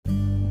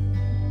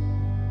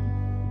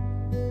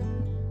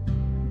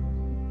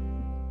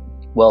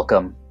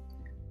Welcome.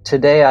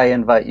 Today I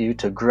invite you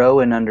to grow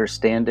in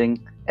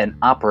understanding and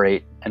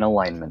operate in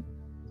alignment.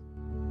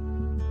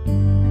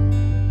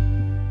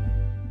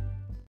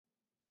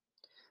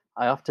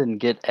 I often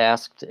get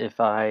asked if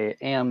I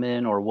am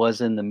in or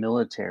was in the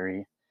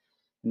military,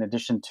 in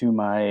addition to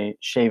my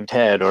shaved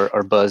head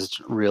or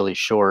buzzed really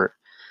short.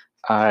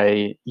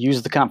 I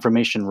use the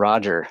confirmation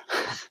Roger.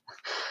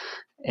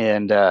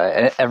 And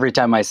every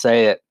time I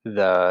say it,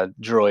 the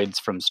droids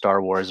from Star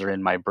Wars are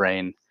in my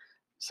brain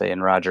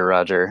saying Roger,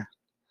 Roger.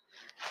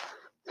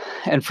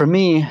 And for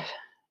me,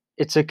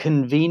 it's a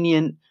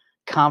convenient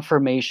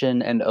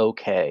confirmation and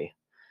okay.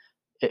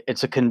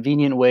 It's a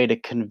convenient way to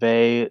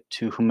convey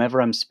to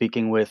whomever I'm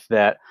speaking with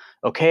that,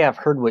 okay, I've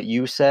heard what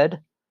you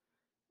said,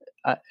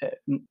 uh,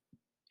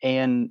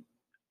 and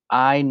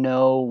I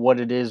know what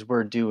it is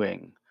we're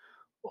doing.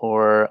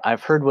 Or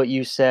I've heard what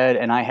you said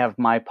and I have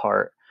my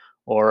part.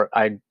 Or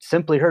I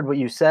simply heard what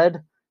you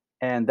said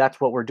and that's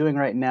what we're doing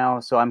right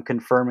now. So I'm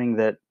confirming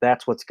that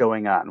that's what's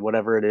going on,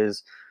 whatever it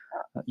is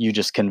you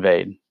just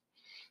conveyed.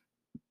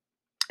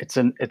 It's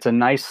a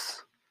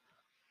nice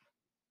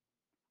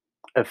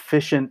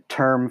efficient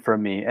term for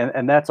me.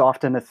 And that's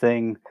often a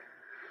thing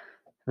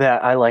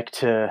that I like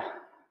to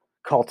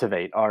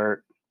cultivate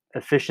are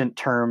efficient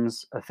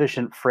terms,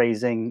 efficient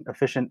phrasing,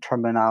 efficient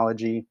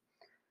terminology.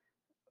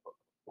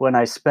 When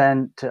I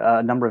spent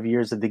a number of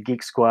years at the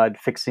Geek Squad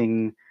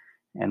fixing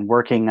and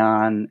working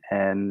on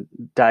and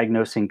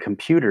diagnosing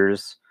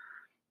computers,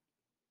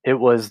 it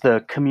was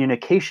the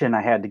communication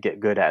I had to get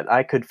good at.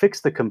 I could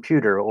fix the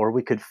computer, or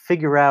we could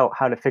figure out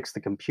how to fix the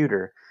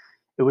computer.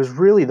 It was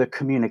really the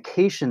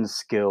communication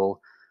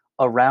skill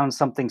around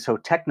something so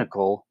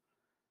technical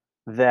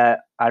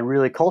that I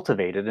really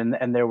cultivated.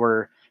 And there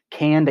were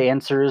canned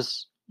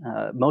answers,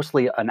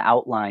 mostly an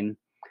outline,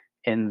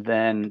 and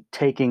then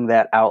taking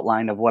that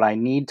outline of what I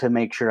need to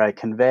make sure I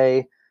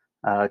convey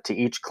to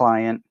each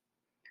client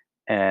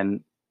and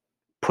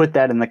put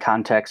that in the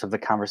context of the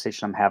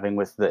conversation I'm having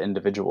with the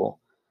individual.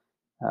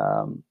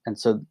 And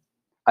so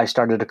I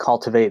started to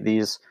cultivate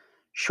these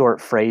short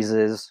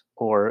phrases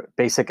or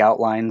basic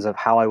outlines of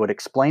how I would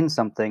explain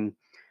something.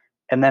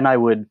 And then I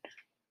would,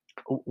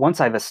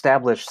 once I've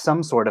established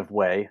some sort of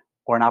way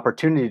or an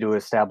opportunity to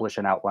establish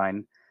an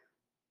outline,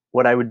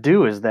 what I would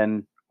do is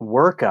then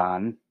work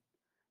on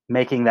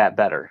making that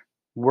better,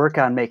 work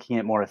on making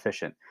it more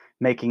efficient,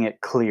 making it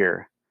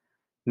clear,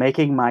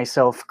 making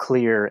myself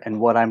clear in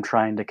what I'm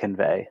trying to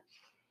convey.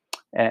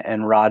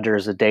 And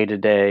Roger's a day to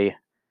day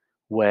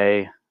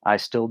way I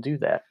still do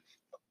that.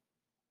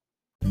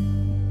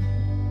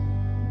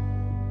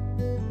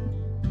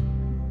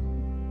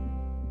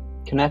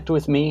 Connect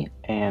with me,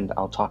 and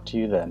I'll talk to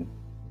you then.